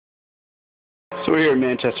So we're here in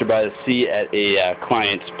Manchester by the Sea at a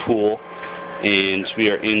client's pool, and we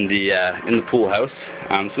are in the pool house.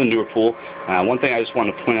 This is a newer pool. One thing I just want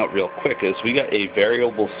to point out real quick is we got a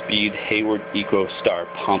variable speed Hayward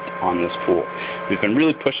Ecostar pump on this pool. We've been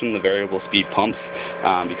really pushing the variable speed pumps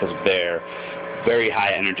because of their very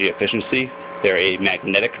high energy efficiency. They're a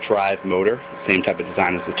magnetic drive motor, same type of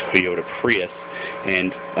design as the Toyota Prius,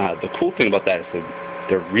 and the cool thing about that is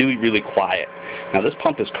they're really, really quiet. Now this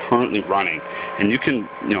pump is currently running, and you can,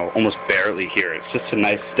 almost barely hear it. It's just a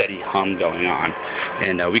nice steady hum going on,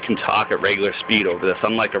 and we can talk at regular speed over this,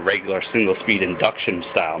 unlike a regular single-speed induction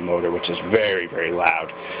style motor, which is very, very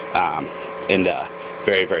loud and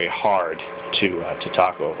very, very hard to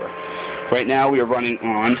talk over. Right now we are running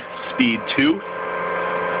on speed 2,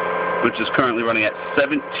 which is currently running at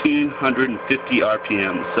 1,750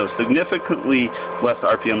 RPMs, so significantly less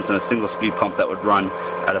RPMs than a single-speed pump that would run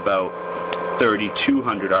at about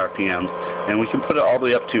 3,200 RPMs. And we can put it all the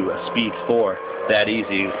way up to a speed 4 that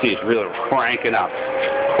easy. You can see it's really cranking up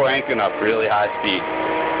really high speed.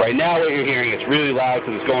 Right now what you're hearing is really loud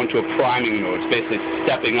because it's going to a priming mode. It's basically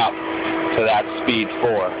stepping up to that speed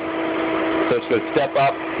 4. So it's going to step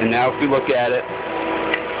up, and now if we look at it,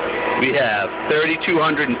 we have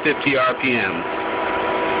 3,250 RPMs.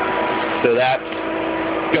 So that's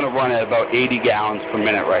going to run at about 80 gallons per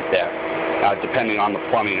minute right there, depending on the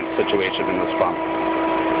plumbing situation in this pump.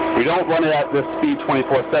 We don't run it at this speed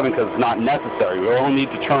 24/7 because it's not necessary. We only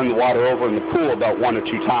need to turn the water over in the pool about 1 or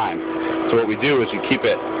 2 times. So what we do is we keep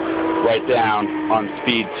it right down on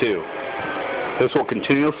speed 2. This will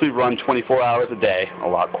continuously run 24 hours a day, a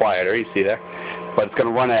lot quieter, you see there, but it's going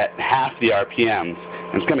to run at half the RPMs.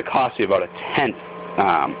 And it's going to cost you about 1/10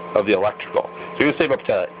 of the electrical. So you're going to save up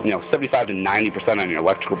to 75 to 90% on your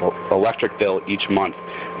electric bill each month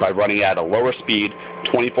by running at a lower speed,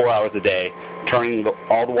 24 hours a day, turning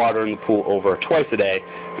all the water in the pool over twice a day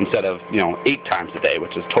instead of 8 times a day,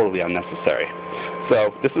 which is totally unnecessary.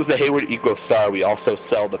 So this is the Hayward Ecostar. We also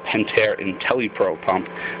sell the Pentair IntelliPro pump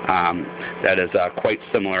that is quite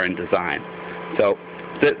similar in design. So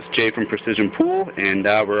this is Jay from Precision Pool, and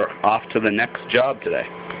we're off to the next job today.